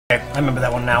Okay, I remember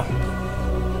that one now.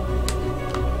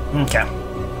 Okay.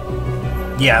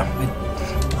 Yeah.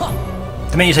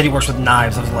 The minute you said he works with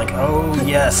knives, I was like, oh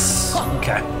yes.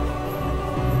 Okay.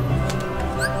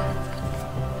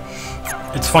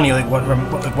 It's funny, like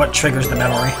what triggers the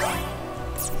memory.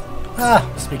 Ah,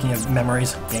 speaking of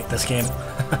memories, this game.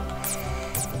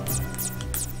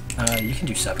 You can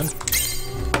do 7.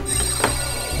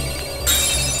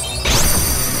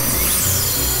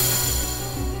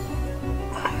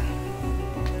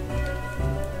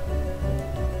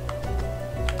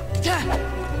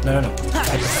 No.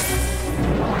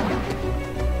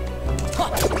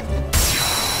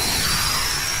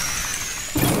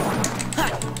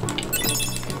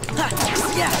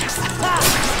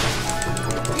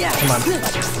 Come on.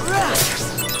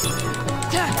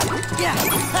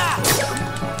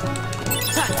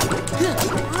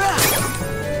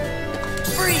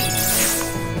 Freeze!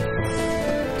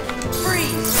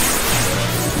 Freeze!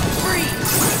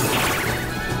 Freeze!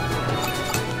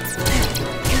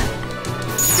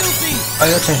 Oh,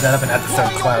 you'll change that up and add the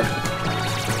 3rd cloud.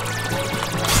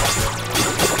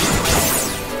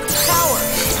 Power!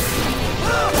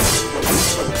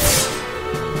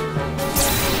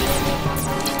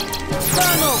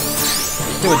 Donald!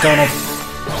 Do it, Donald.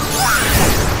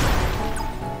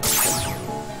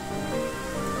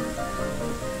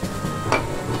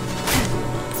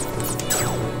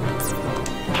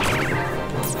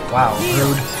 Wow,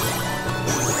 rude.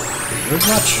 Rude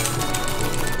much?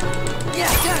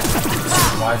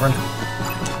 Wyvern.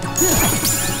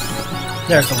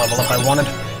 There's the level up I wanted.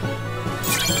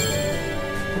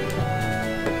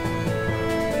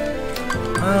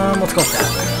 Let's go with that.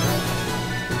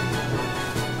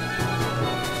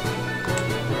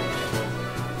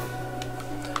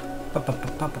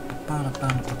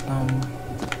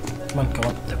 Come on, go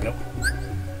up. There we go.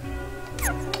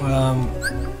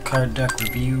 Card deck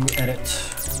review, edit.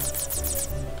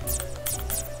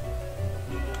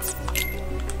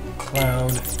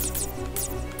 Cloud.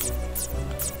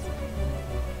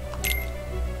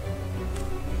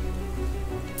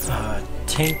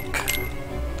 Tink.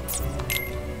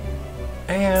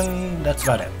 And that's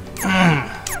about it.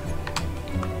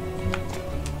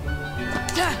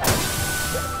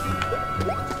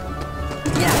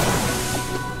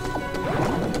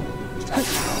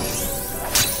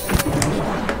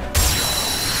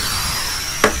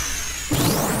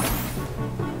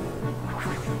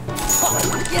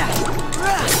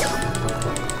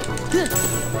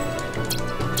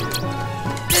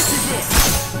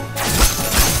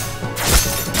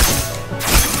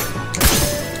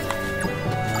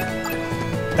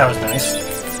 That was nice.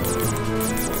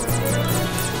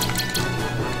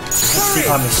 Let's see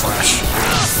Omni Slash.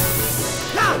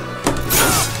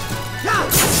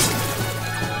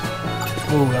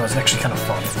 Ooh, that was actually kind of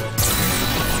fun.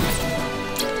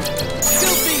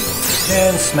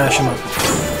 And smash him up.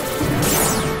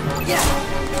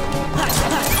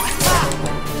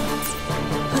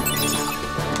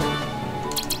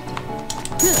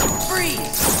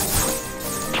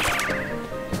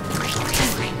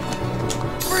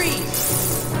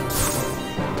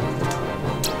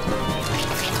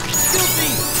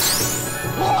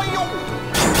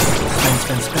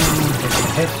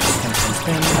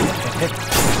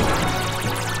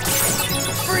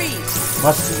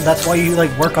 That's why you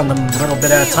like work on them a little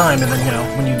bit at a time, and then you know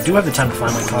when you do have the time to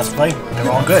finally cosplay, they're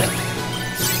all good.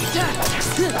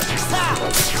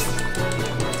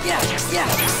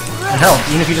 And hell,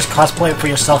 even if you just cosplay it for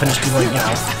yourself and just do like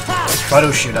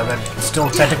photo shoot of it, it still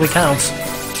technically counts.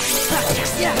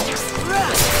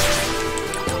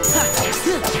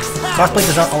 Cosplay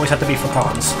does not always have to be for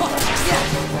cons.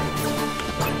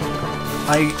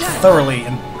 I thoroughly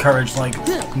encourage like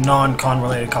non-con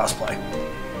related cosplay.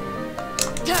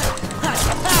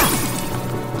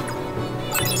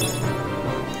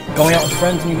 Going out with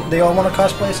friends and they all want to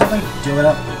cosplay something? Do it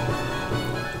up.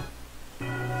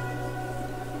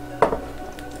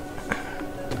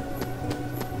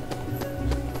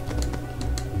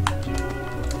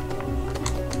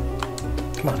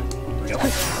 Come on. Here we go.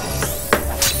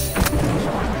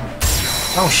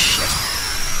 Oh shit.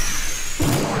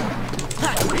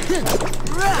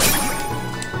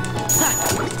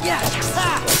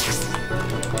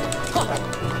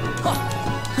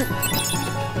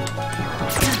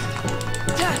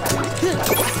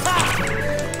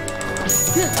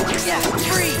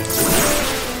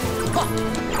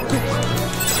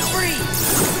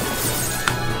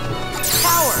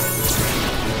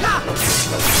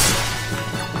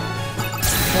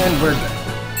 And we're good.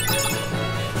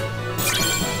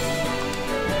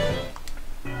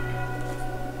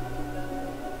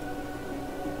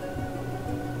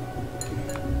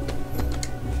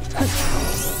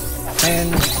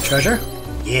 And treasure?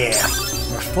 Yeah.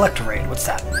 Reflect raid. What's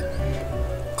that?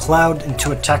 Cloud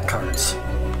into attack cards.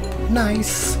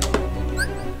 Nice.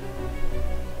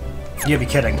 You'd be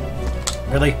kidding.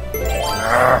 Really?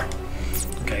 Arrgh.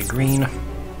 Okay, green.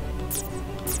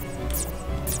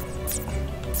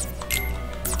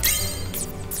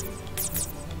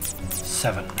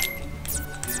 Seven.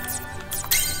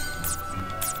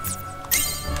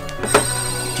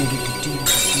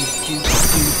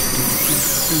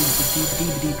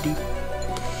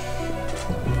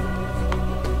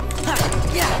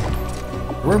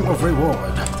 Room of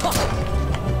reward.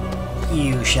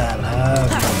 You shall have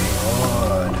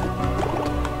reward.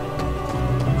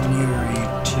 Your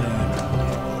eternal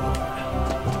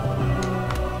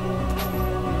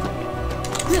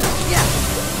reward.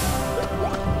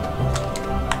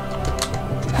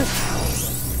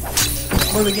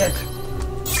 What do we get?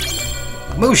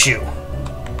 Mushu.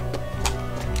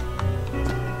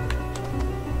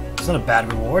 It's not a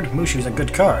bad reward. Mushu's a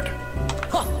good card.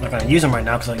 I'm not gonna use him right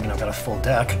now because I've got a full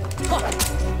deck.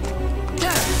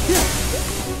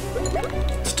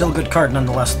 Still a good card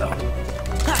nonetheless, though.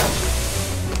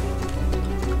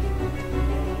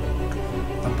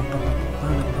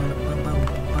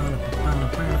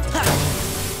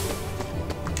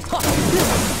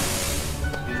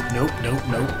 Nope, nope,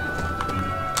 nope.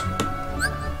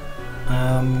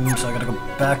 So I gotta go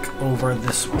back over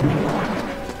this one.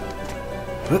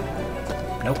 Oop.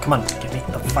 Nope, come on, get me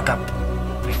the fuck up.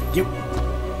 Thank you.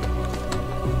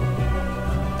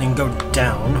 Then go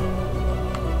down.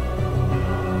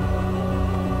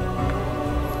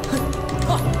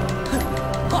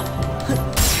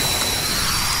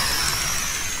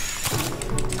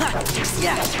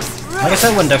 Like I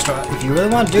said, Windexter, if you really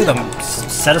want to do them,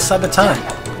 set aside the time.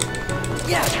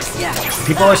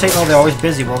 People always say, oh, they're always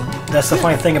busy. Well, that's the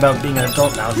funny thing about being an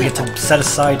adult now. We get to set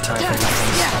aside time for these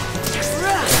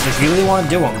things. If you really want to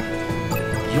do them,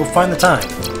 you'll find the time.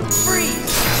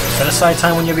 Set aside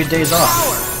time when you have your days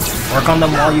off. Work on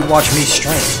them while you watch me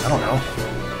stream. I don't know.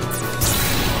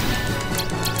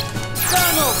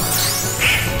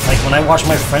 Like, when I watch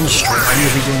my friends stream, I'm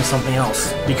usually doing something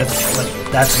else. Because, like,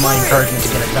 that's my encouragement to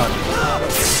get it done.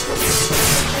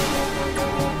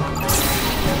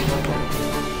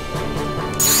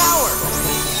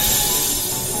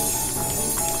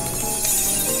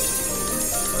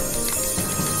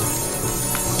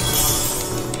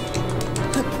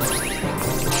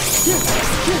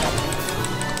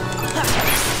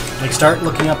 Like, start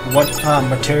looking up what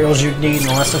materials you need and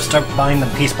all that stuff. Start buying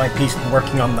them piece by piece and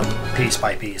working on them piece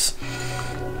by piece.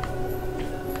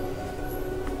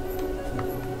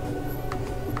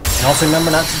 And also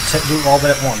remember not to do all of it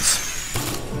at once.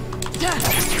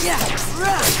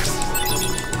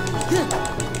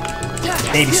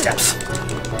 Baby steps.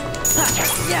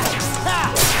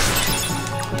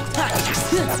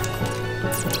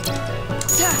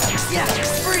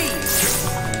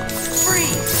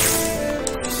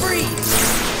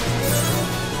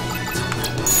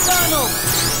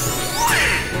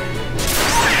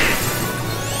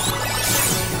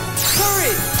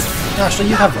 Actually,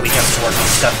 you have weekends to work on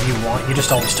stuff you want. You're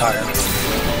just always tired.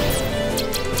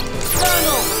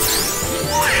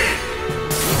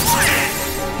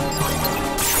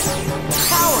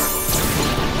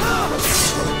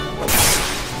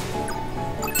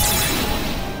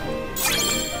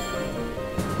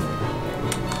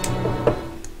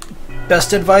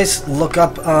 Best advice, look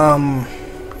up,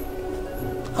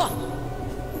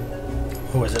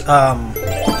 who is it?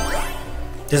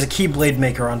 There's a Keyblade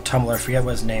maker on Tumblr, I forget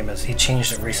what his name is. He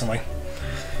changed it recently.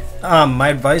 My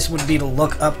advice would be to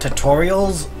look up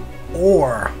tutorials,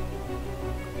 or,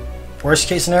 worst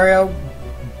case scenario,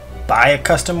 buy a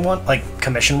custom one, like,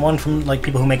 commission one from, like,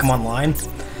 people who make them online.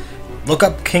 Look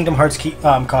up Kingdom Hearts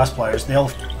cosplayers. They'll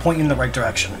point you in the right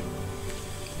direction.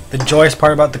 The joyous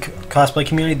part about the cosplay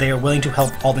community, they are willing to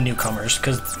help all the newcomers,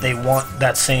 because they want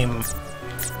that same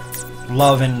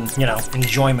love and, you know,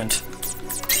 enjoyment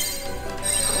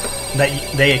that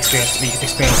they experience to be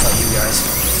experienced by you guys.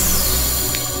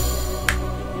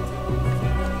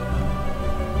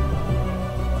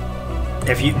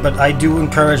 But I do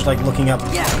encourage, like, looking up,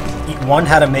 one,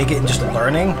 how to make it and just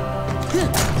learning.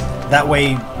 That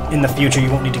way, in the future, you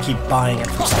won't need to keep buying it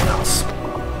from someone else.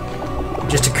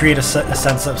 Just to create a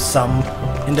sense of some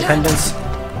independence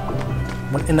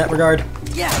in that regard.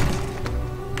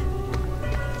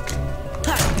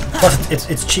 Plus,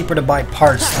 it's cheaper to buy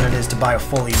parts than it is to buy a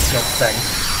fully built thing.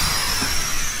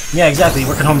 Yeah, exactly. You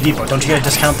work at Home Depot. Don't you get a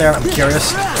discount there? I'm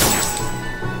curious.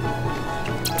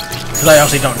 Because I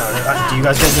actually don't know. Do you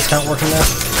guys get a discount working there?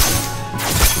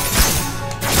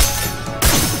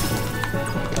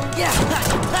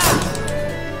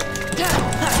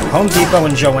 Home Depot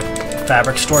and Joe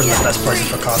fabric stores are the best places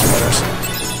for cosplayers.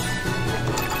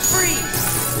 Freeze!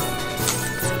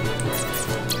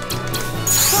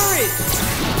 Courage!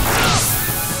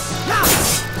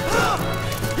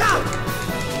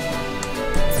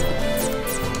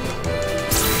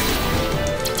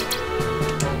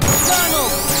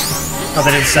 Oh,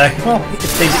 they didn't say. Well,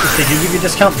 if they do give you a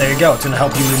discount, there you go. It's going to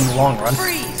help you in the long run.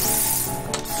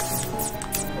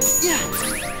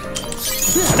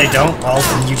 If they don't, well,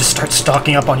 then you just start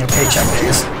stocking up on your paycheck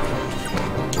days.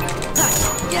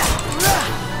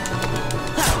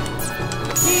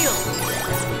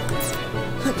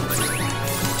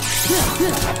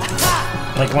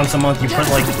 Like once a month, you put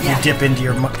like you dip into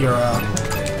your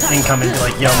income into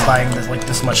like, yo, I'm buying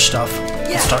this much stuff.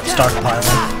 Start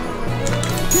stockpiling.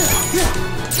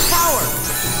 Power!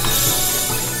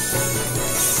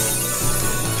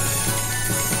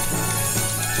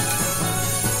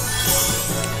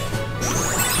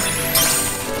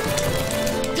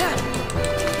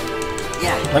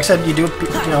 Like I said, you do,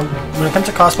 when it comes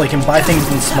to cosplay, you can buy things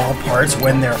in small parts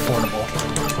when they're affordable.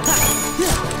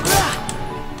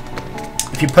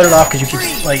 If you put it off because you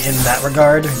keep, like, in that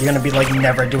regard, you're gonna be, like,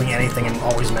 never doing anything and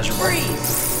always miserable.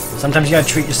 Sometimes you gotta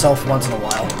treat yourself once in a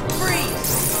while.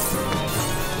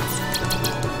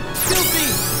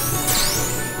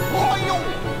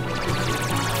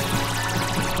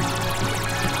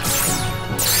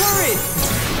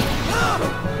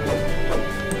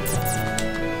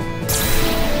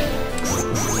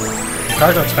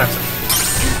 Cards are expensive.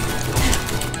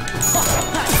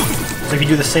 So if you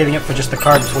do the saving up for just the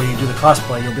card before you do the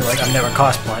cosplay, you'll be like, I'm never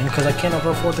cosplaying because I can't ever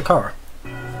afford the car.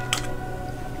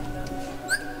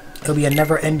 It'll be a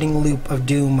never-ending loop of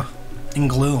doom and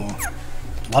gloom.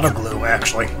 A lot of gloom,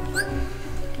 actually.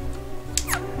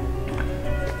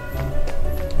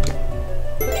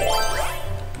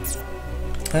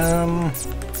 Let's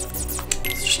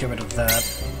just get rid of that.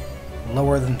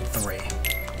 Lower than 3.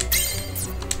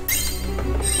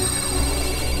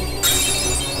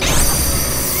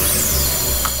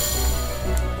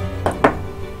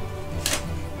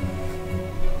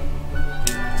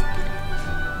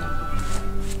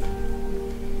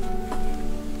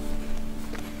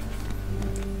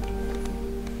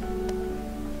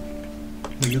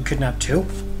 Were you kidnapped too?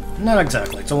 Not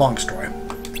exactly. It's a long story.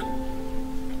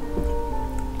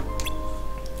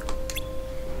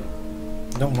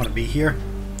 Don't want to be here,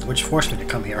 which forced me to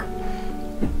come here.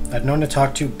 I've known to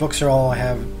talk to. Books are all I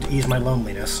have to ease my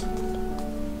loneliness.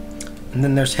 And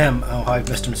then there's him. Oh, how I've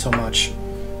missed him so much.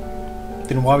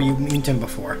 Then why were you mean to him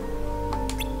before?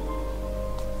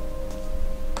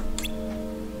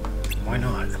 Why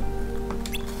not?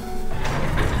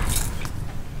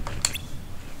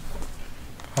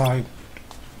 Hi.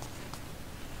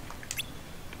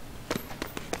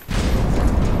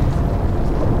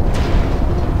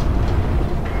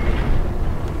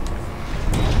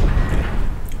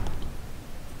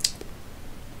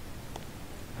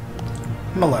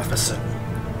 Maleficent.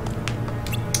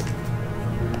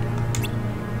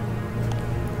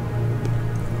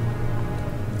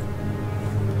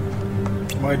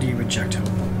 Why do you reject him?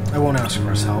 I won't ask for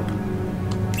his help.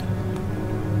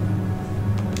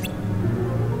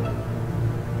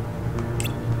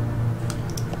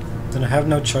 Then I have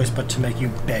no choice but to make you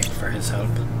beg for his help.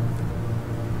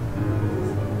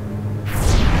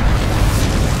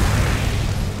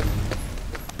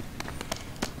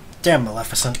 Damn,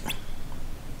 Maleficent.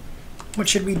 What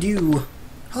should we do?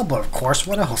 Help, of course,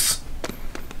 what else?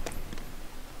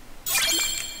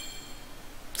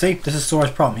 See, this is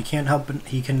Sora's problem. He can't help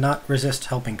he cannot resist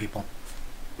helping people.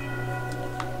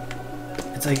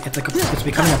 It's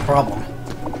becoming a problem.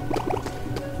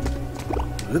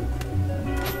 Oop.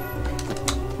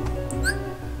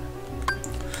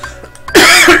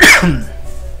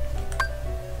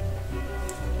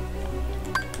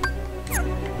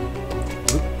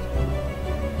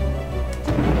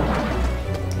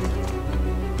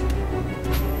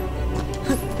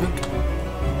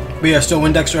 But yeah, still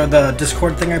Windexter, the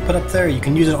Discord thing I put up there, you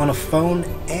can use it on a phone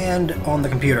and on the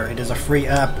computer. It is a free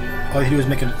app. All you do is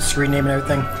make a screen name and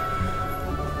everything.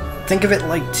 Think of it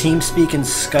like TeamSpeak and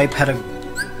Skype had a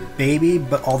baby,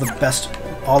 but all the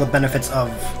benefits of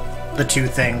the two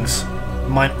things,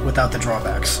 without the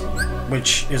drawbacks,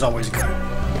 which is always good.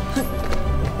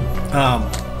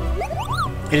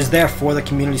 It is there for the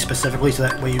community specifically, so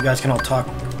that way you guys can all talk,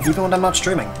 even when I'm not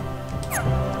streaming.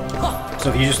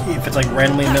 So if it's like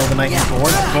randomly in the middle of the night and you're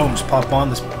bored, boom, just pop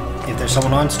on this. If there's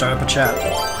someone on, start up a chat.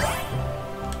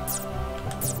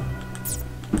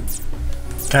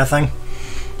 Kind of thing.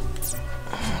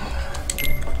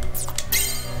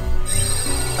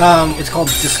 It's called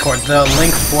Discord. The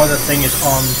link for the thing is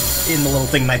in the little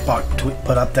thing Nightbot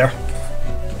put up there.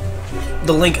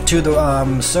 The link to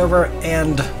the server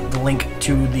and the link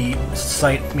to the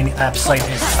site, I mean the app site,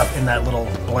 is up in that little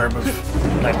blurb of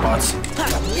Nightbots.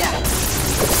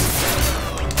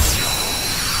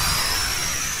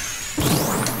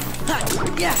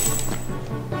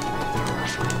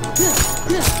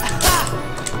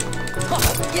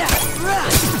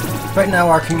 Right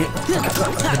now,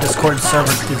 the Discord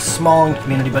server is small in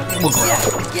community, but it will grow.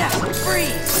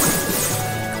 Freeze!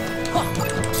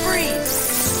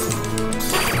 Freeze!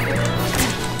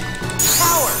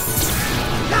 Power!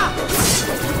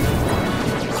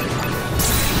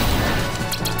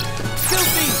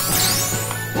 Goofy!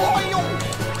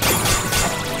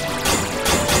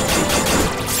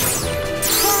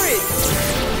 Courage!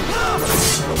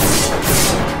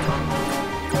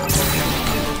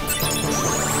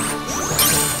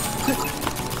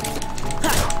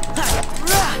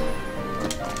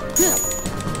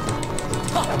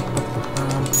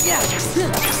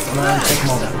 Come on, take them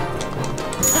all down.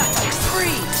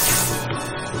 Freeze!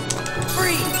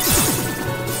 Freeze!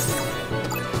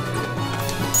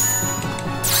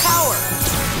 Power!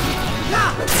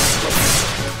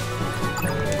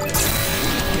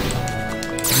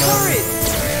 Courage!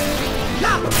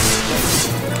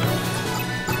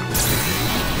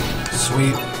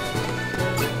 Sweet.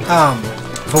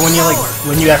 But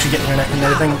when you actually get internet and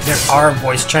everything, there are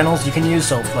voice channels you can use.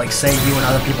 So, if, like, say you and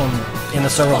other people in the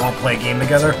server want to play a game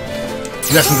together,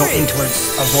 you guys can go into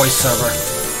a voice server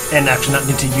and actually not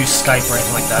need to use Skype or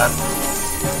anything like that.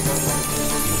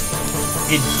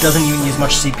 It doesn't even use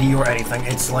much CPU or anything.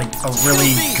 It's like a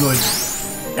really good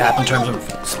app in terms of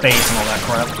space and all that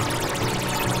crap.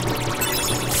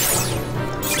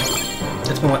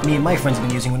 That's been what me and my friends have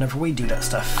been using whenever we do that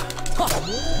stuff.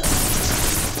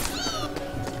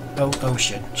 Oh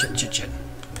shit. Shit.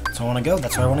 So I want to go?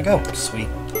 That's where I want to go. Sweet.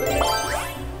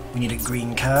 We need a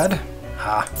green card.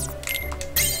 Ha.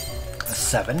 A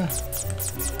 7.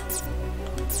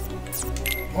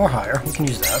 Or higher. We can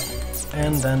use that.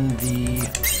 And then the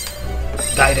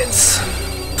guidance.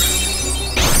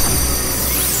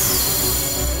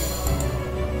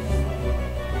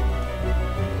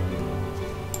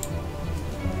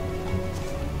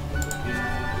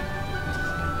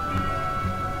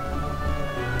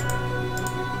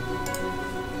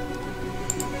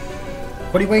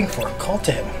 What are you waiting for? Call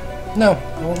to him. No,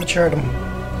 I won't charge him.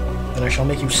 Then I shall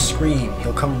make you scream.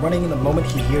 He'll come running the moment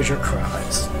he hears your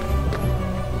cries.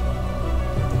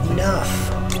 Enough.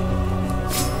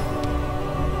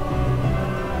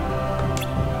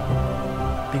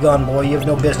 Begone, boy. You have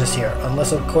no business here.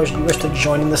 Unless, of course, you wish to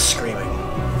join in the screaming.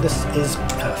 This is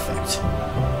perfect.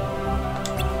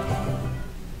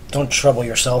 Don't trouble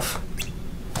yourself.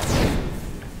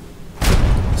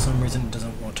 For some reason, it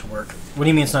doesn't want to work. What do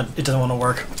you mean it doesn't want to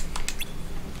work?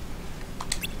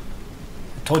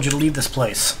 I told you to leave this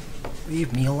place.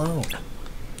 Leave me alone.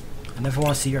 I never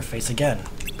want to see your face again,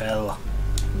 Belle.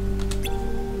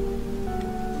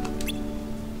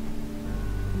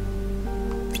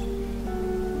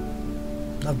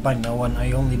 Loved by no one,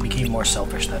 I only became more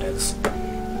selfish, that is.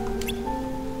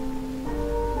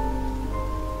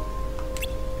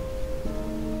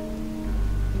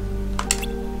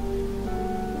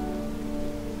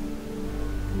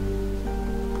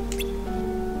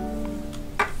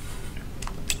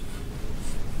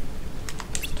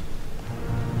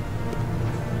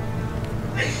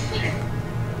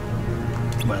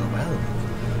 Well.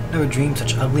 Never dreamed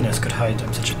such ugliness could hide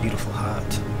such a beautiful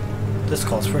heart. This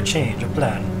calls for a change, a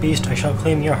plan. Beast, I shall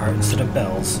claim your heart instead of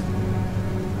Belle's.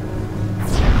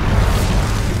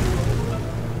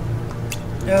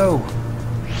 No!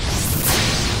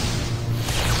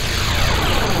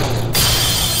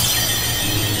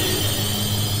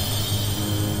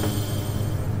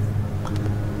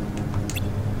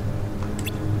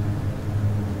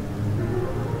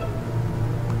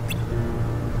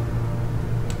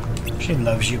 She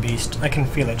loves you, Beast. I can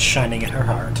feel it shining in her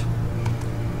heart.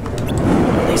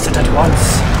 Release it at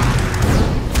once.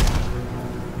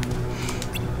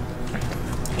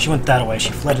 She went that way.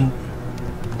 She fled in...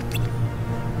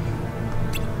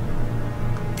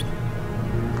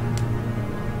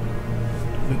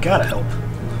 We gotta help.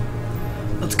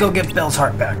 Let's go get Belle's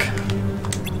heart back.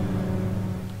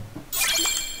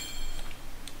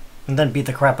 And then beat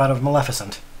the crap out of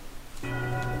Maleficent.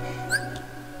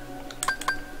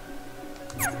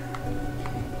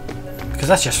 Because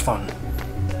that's just fun.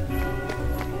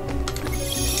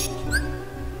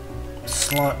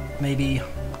 Slot, maybe.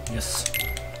 Yes.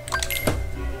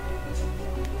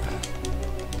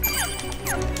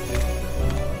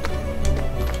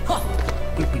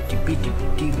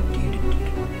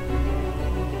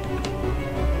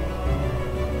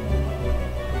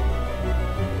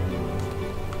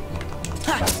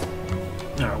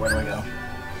 Alright, where do I go?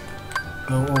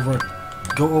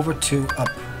 Go over to up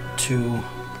to.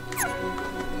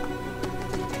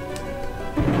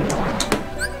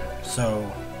 So,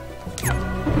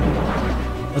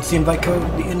 what's the invite code?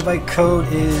 The invite code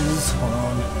is, hold on.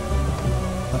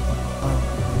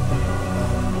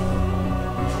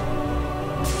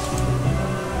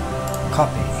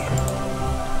 Copy.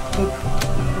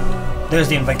 Boop. There's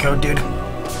the invite code, dude.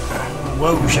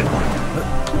 Whoa, shit.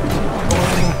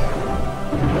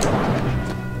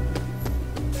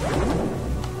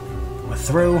 We're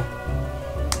through.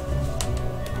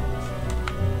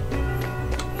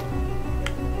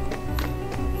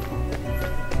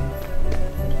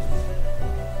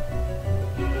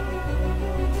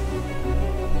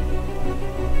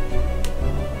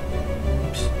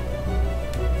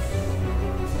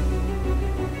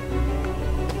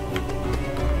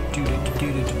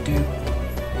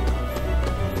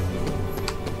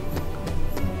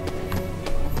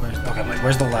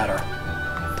 Where's the ladder?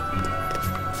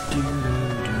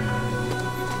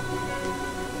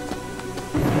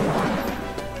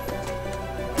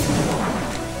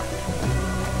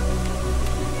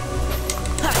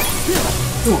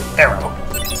 Ooh, arrow.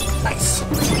 Nice.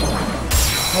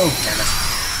 Oh, damn it.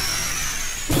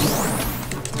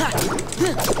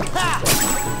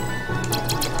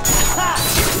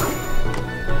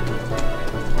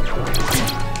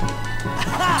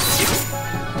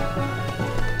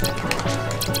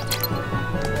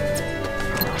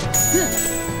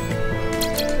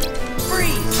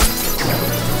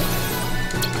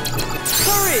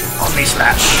 Omni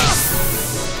Slash.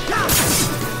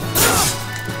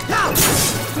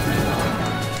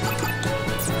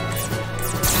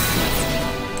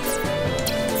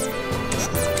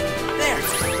 There.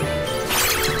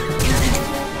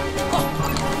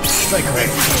 Strike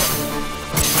rate.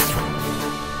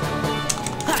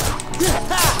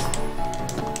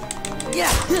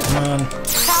 Yeah. Come on.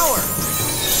 Power.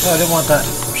 Oh, I didn't want that.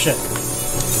 Shit.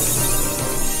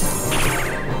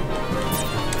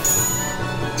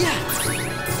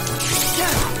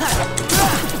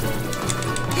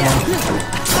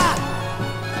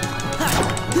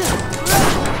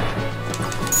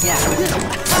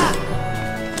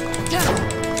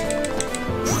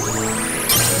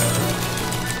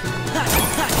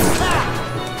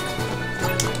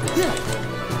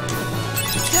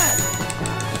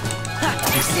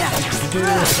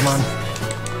 Come on.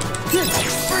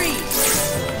 Freeze.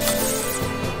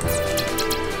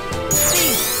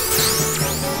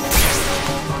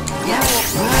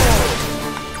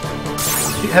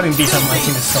 Having beat on my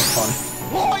team is so fun.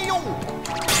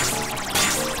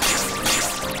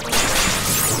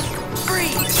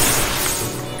 Freeze.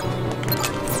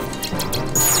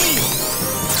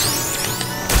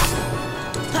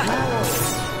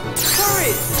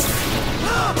 Courage.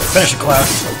 Finish it, Cloud.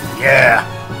 Yeah.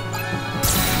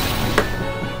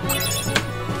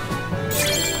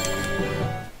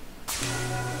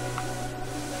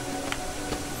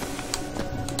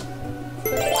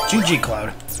 GG,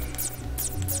 Cloud.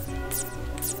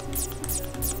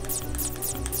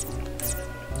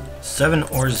 Seven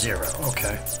or 0.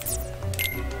 Okay.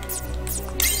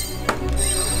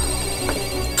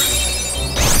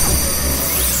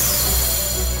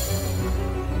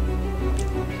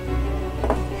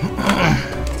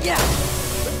 Yeah.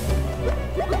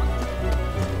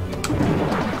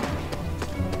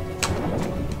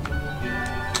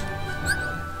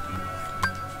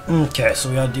 Okay, so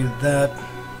we gotta do that.